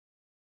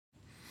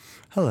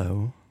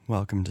Hello,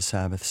 welcome to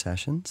Sabbath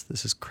Sessions.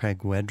 This is Craig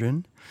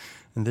Wedren,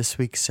 and this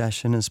week's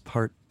session is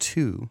part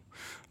 2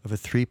 of a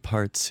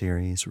 3-part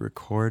series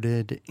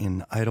recorded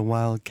in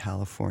Idlewild,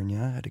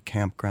 California, at a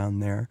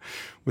campground there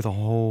with a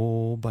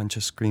whole bunch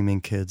of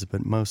screaming kids,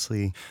 but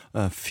mostly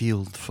a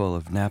field full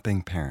of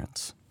napping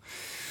parents.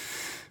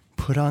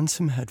 Put on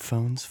some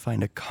headphones,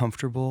 find a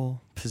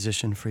comfortable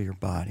position for your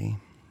body,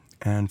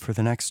 and for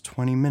the next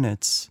 20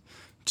 minutes,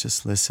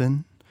 just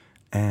listen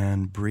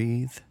and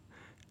breathe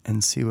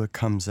and see what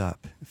comes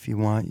up. If you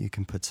want, you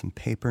can put some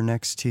paper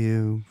next to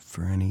you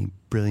for any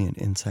brilliant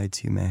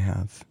insights you may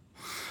have.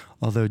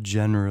 Although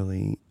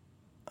generally,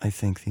 I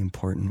think the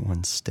important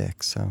ones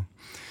stick, so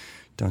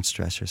don't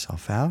stress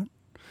yourself out.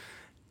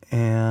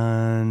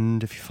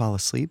 And if you fall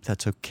asleep,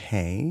 that's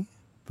okay,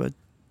 but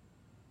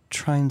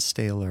try and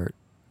stay alert.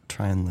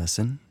 Try and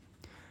listen.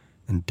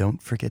 And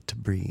don't forget to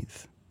breathe.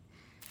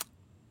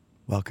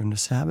 Welcome to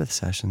Sabbath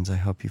Sessions. I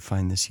hope you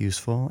find this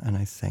useful, and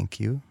I thank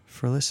you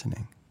for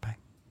listening. Bye.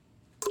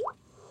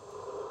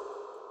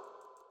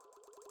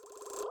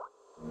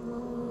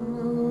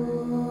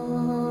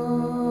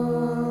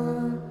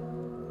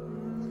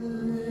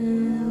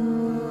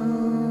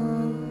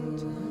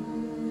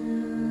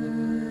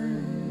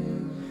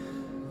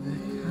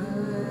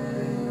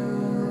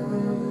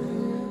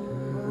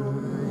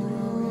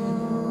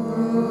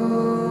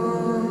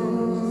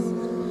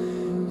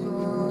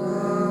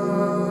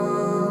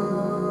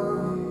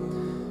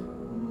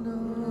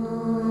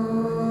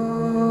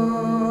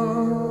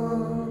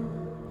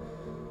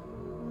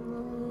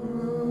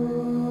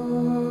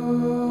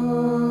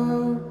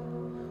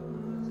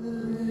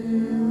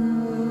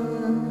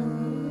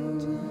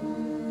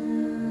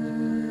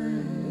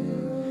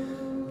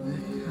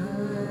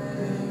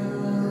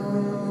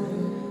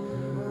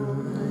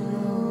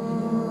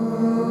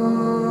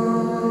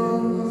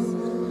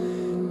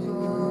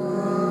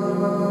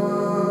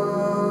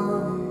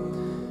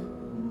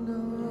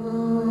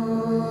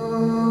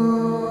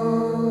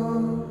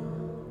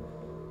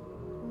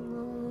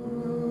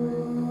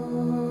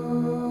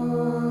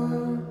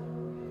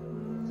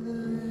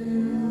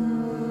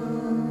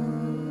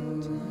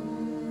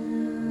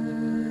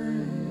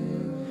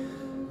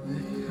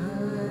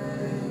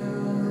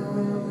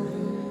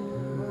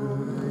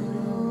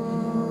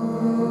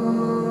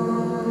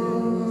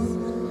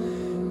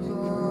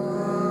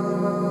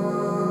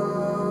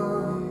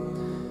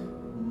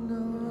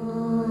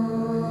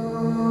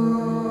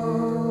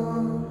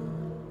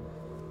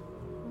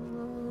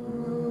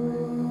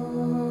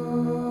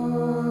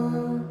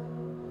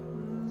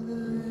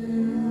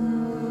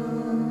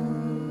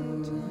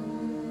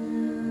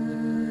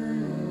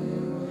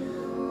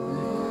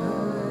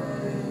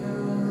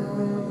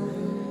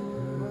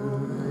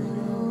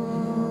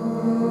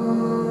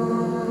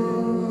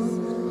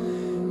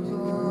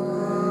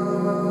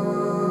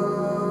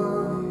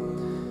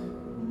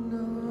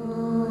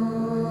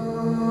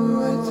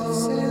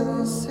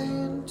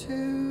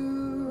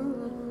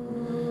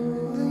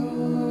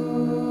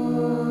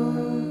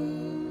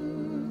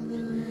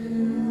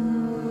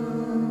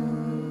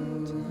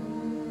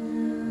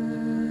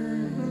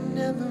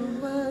 Never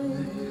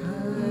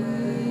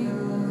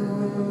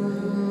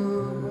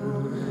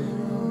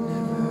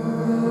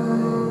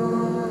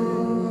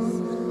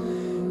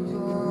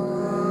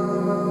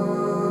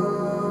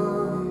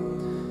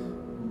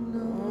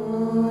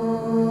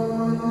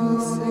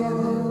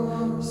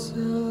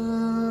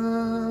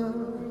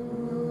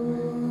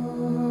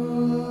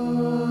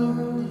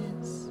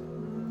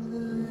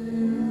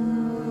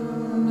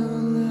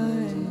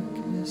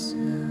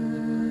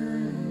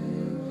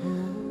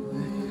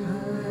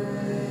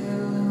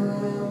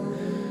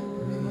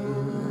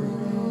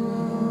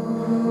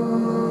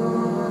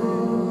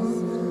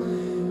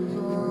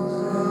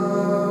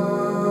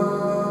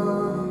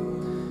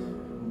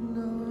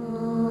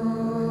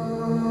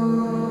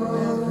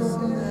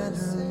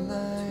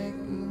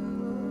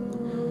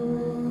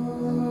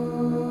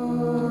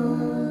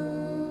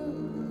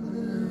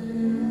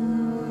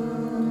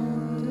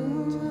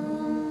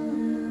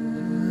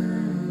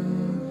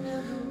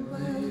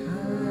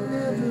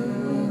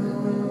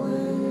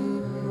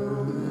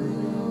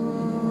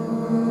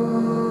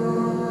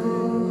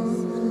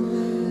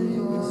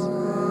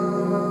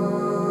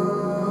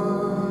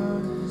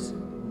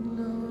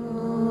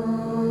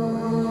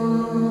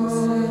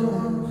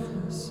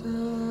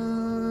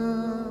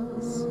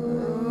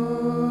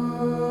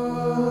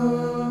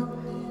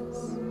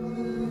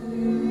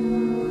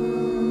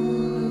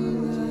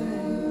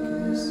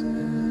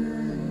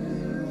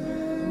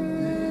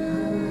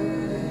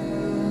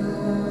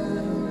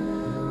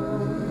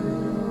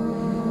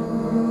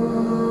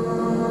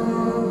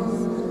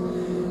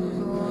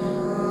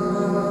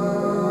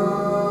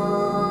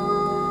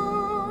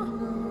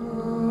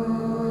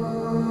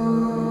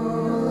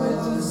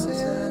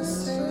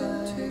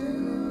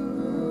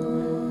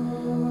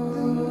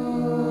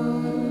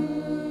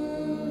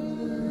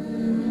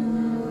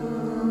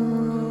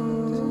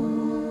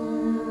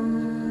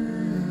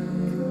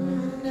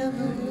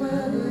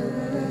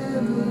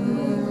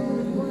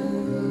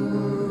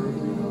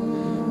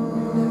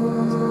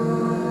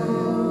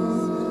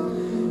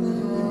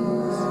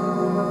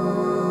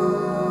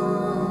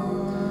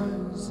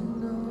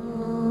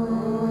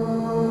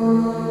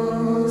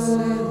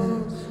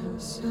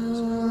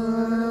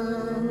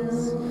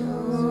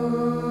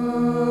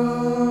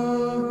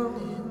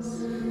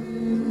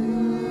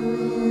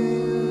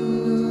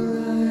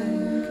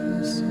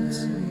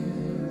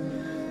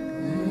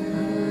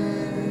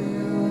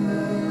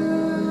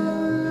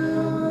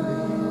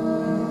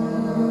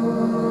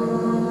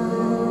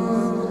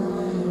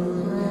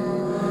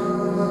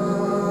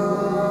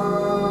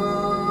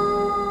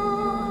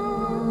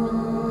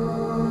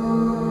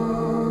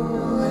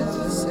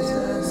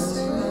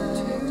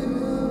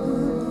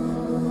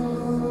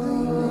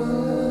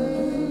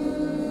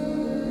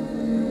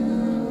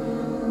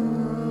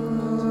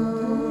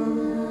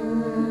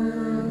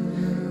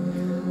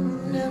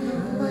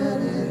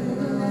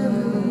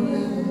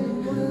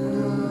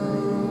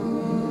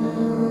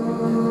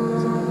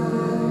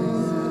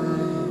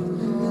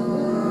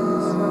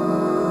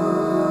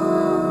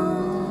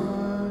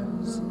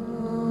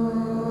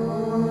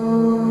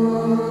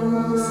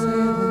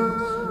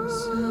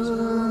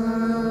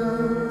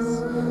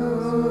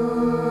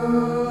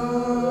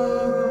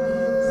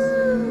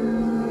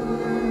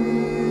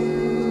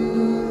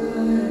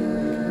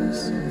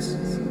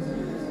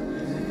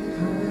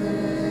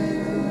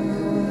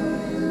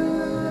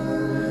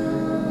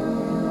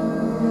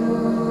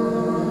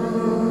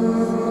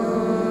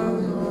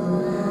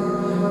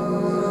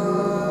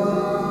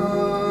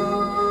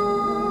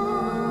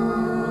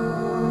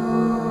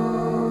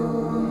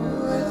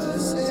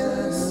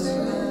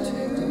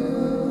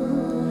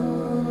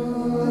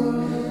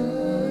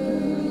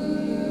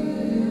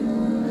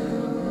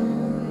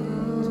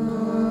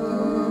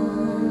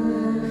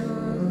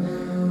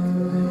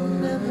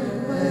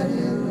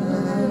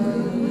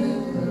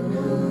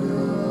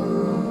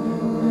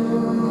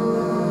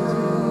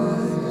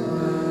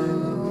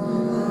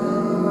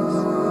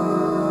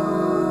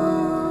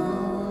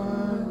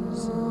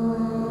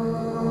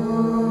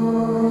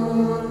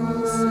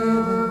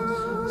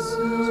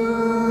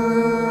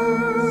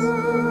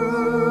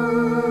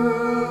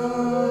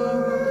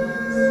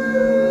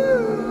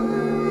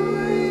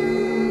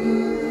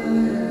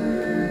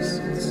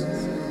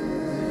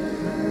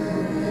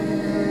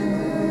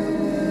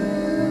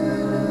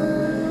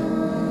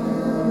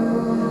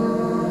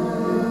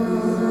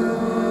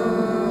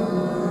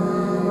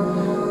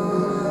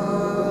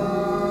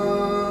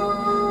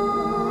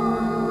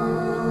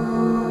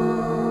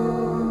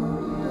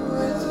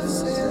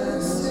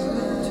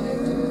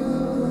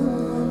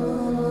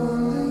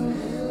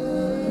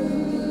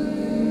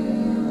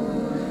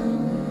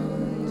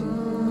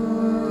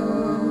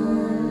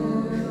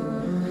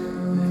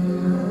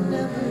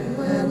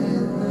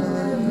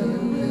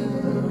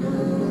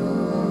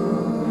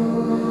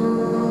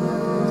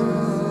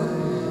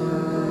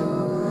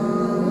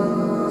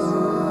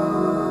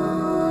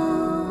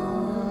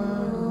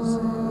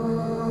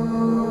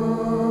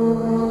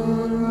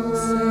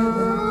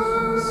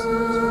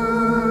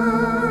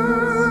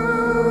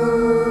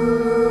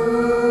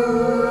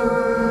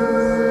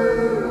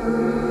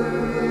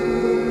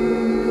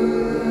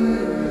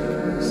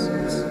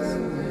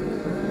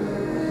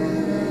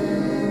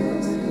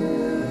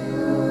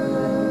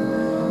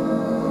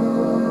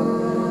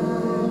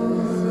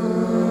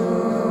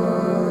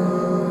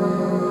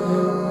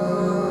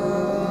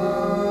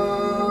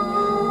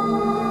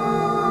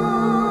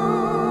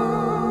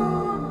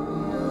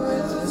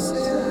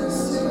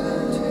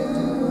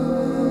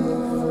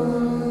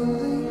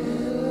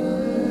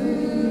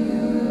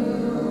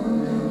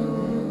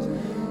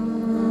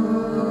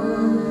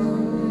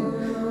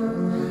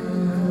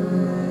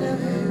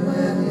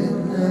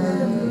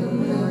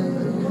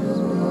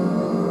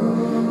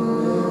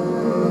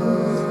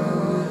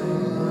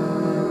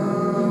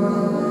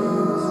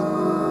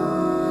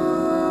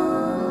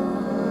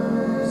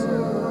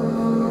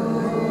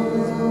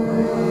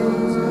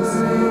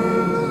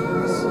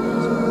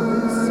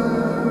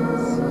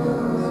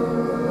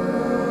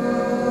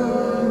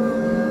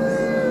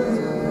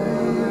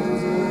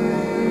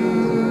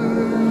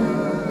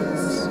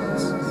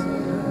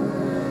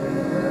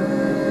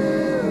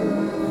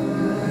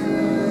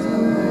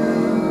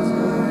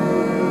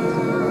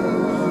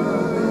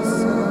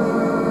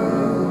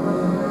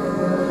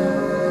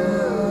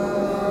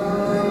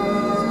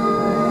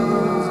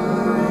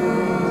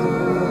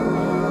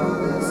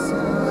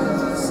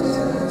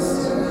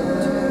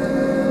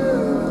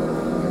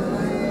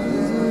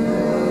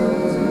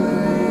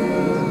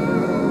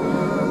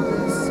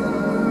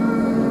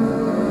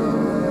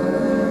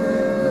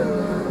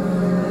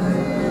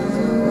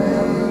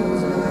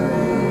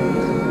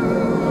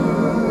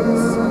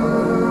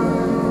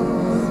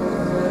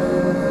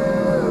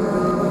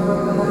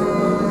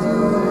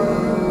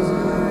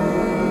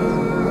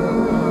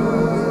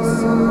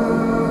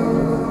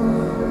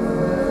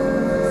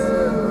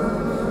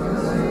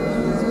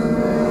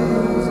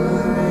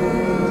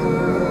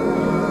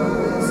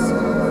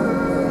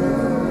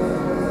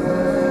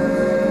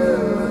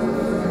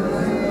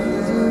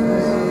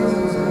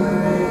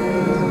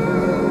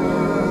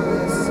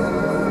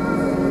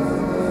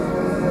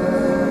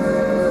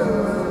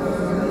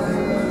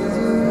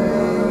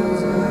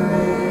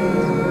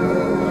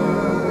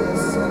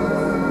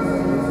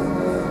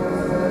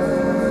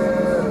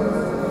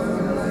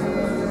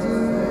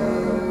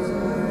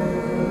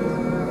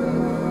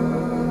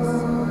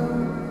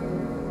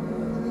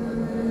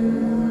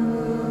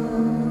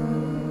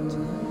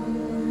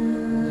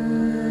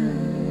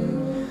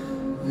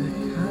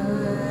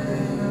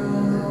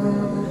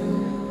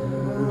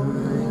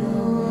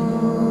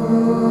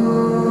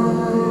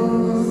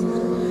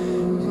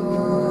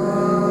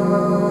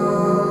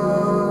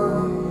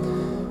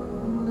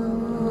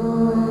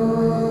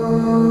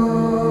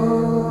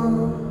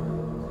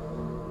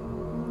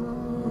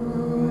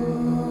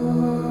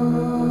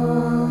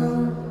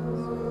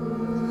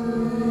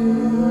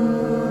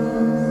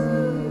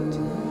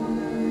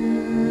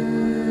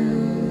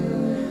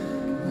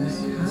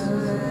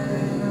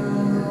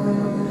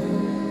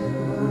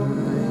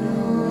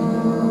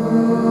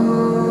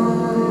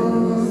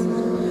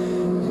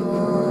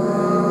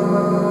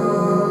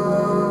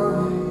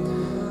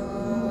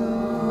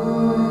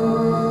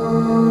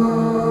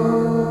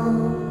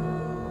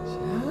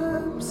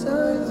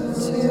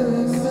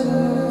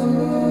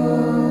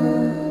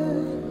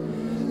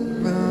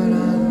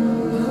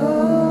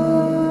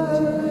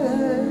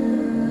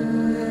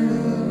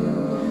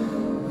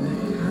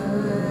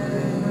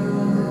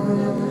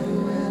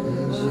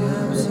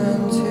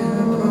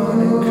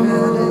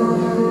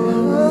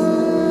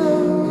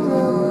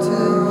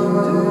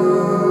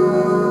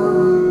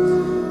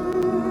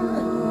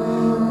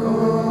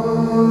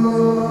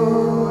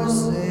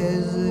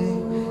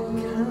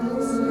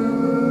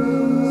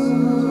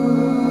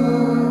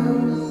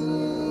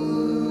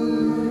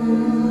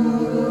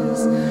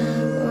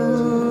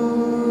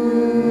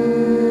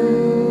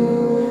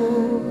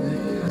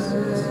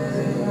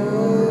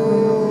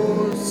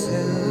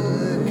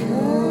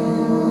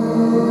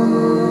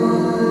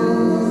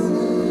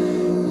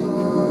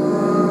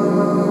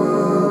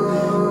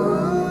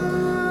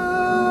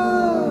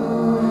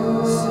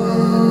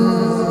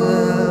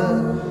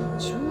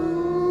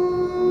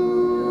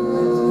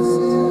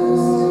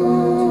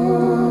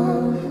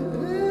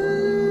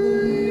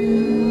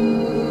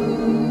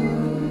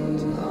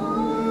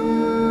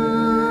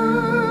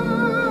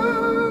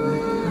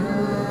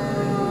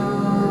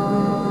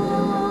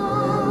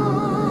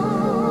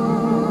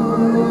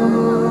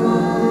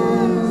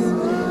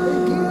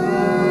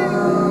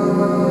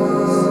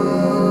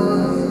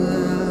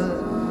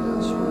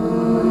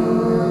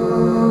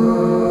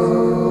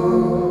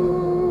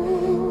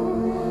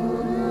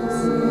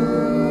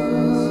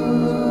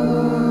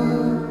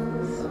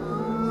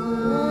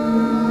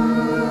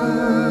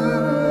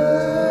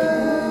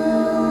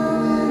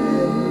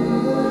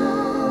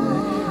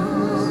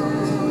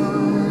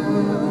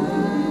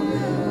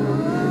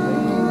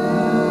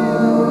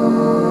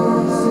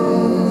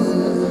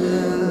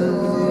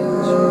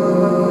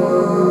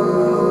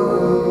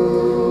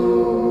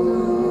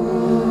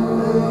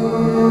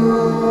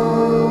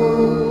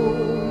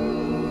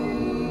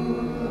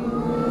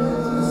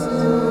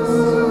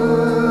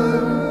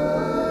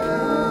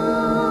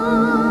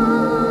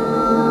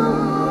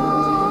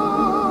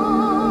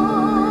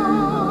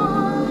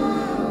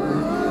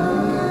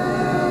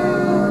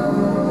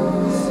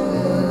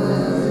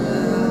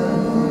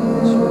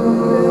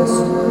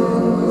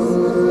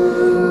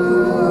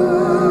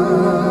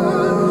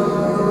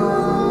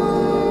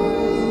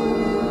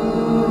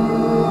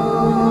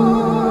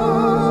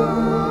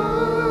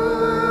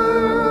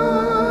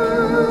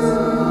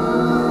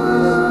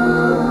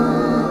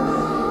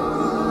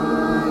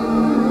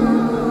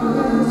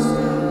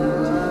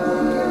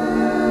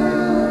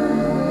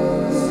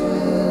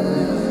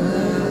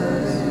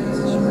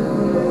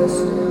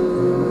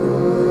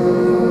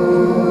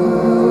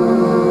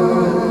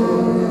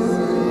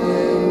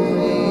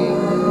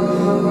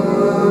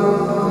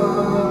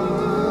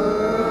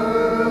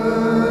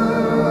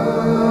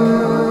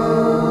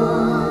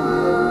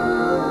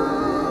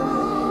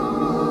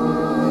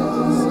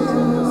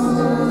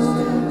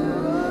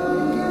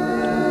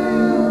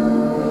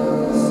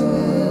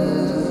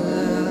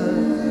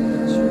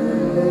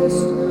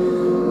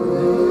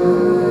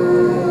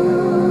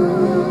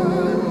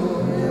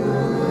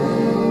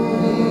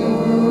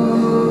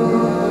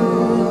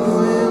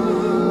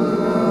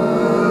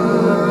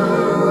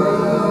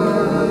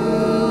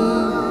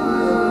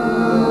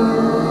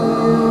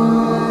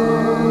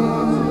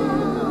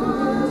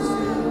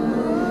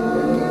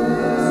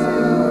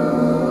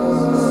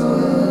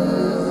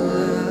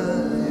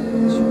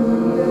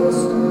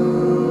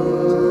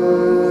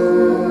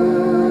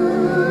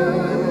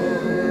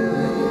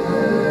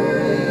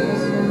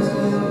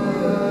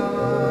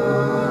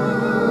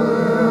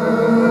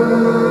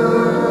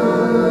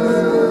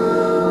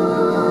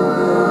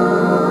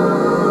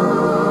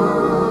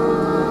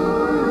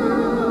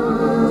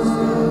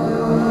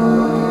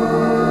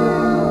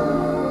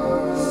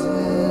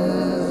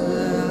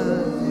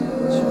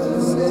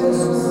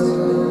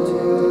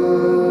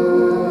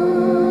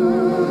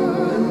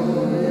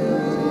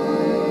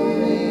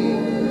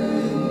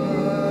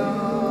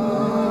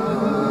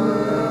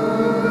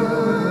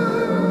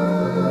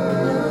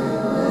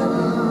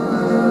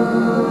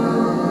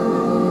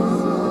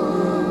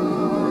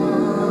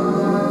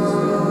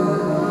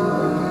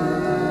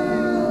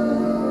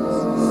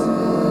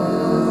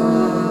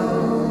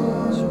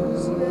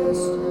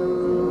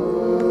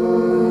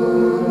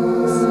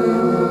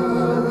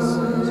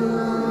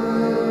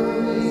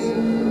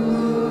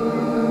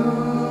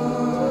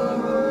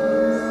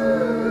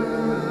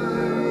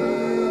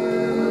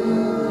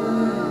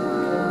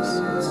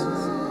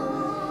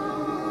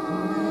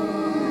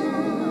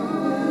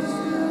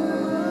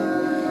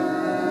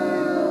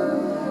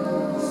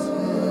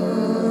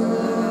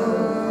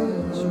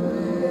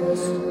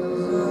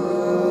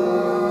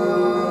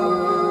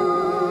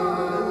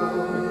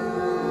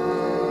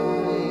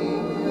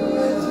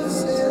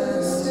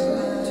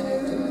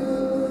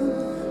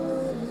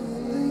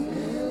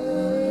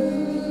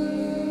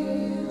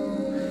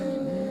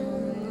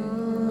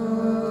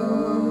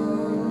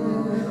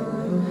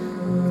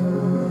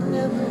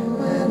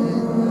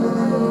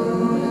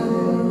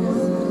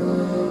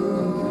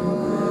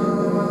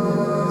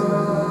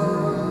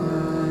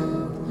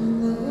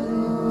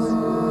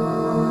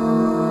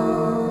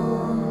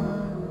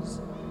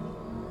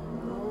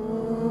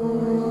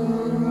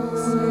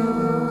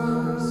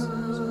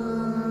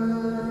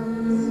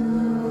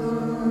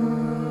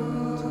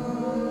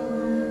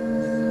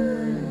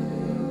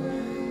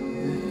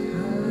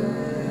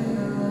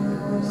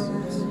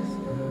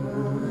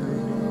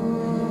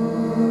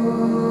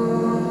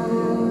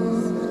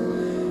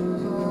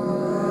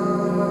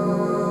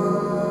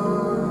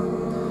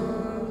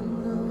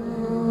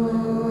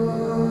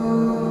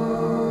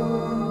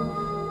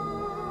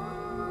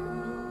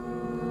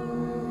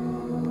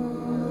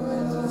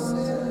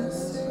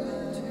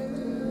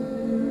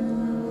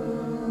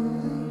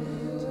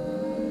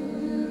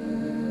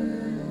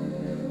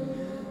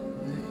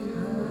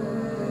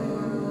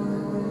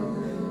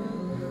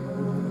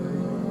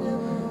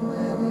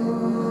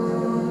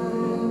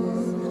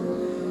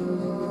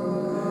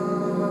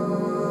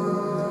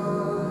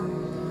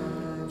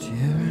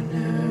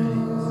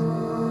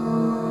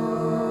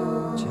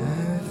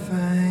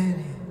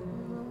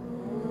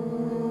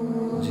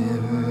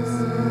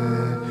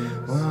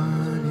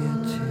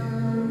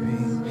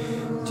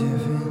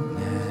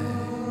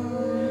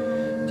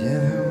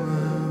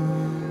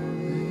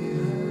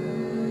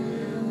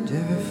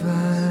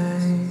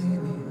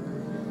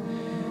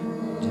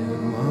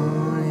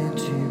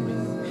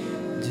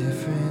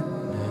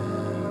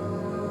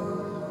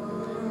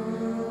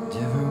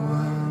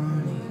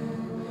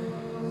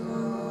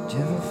Do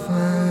you ever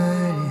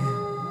find it?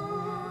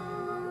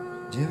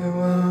 Do you ever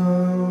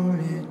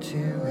want it to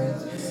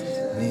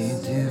be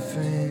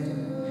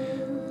different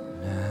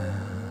now?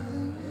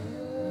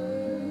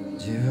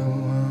 Do you ever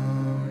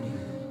want it?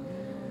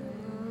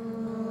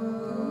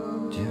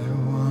 Do you ever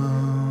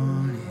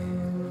want it?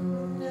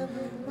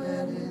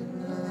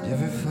 Do you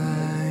ever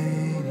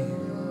find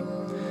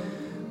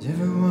it? Do you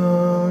ever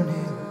want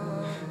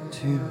it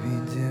to be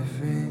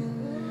different?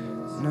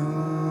 No,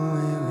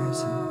 where is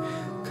it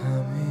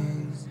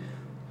coming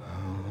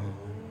home?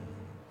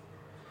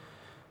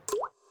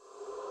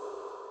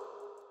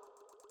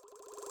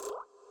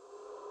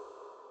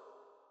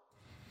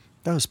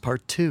 That was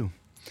part 2.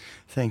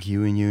 Thank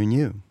you and you and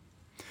you.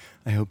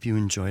 I hope you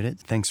enjoyed it.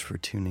 Thanks for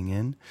tuning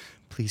in.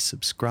 Please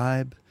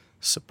subscribe,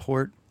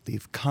 support,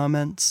 leave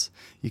comments.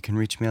 You can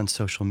reach me on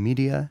social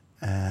media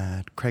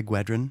at Craig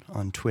Wedren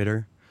on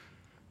Twitter,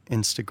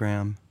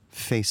 Instagram,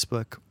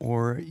 Facebook,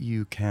 or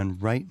you can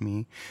write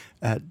me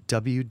at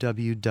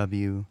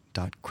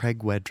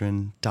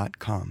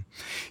www.craigwedren.com.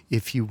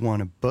 If you want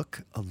to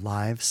book a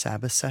live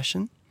Sabbath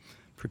session,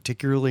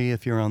 particularly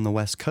if you're on the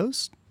West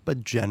Coast,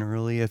 but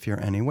generally if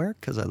you're anywhere,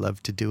 because I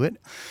love to do it,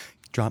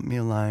 drop me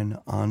a line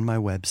on my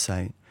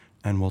website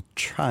and we'll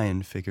try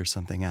and figure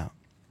something out.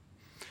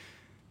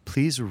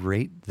 Please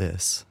rate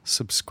this,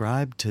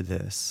 subscribe to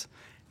this,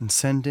 and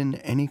send in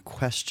any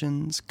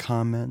questions,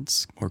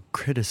 comments, or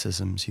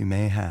criticisms you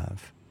may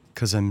have,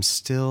 because I'm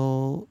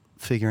still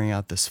figuring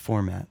out this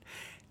format,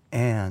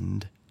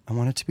 and I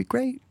want it to be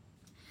great.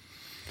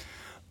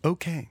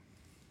 Okay,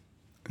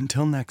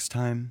 until next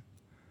time,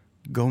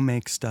 go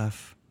make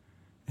stuff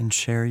and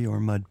share your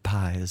mud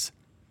pies.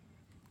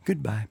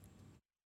 Goodbye.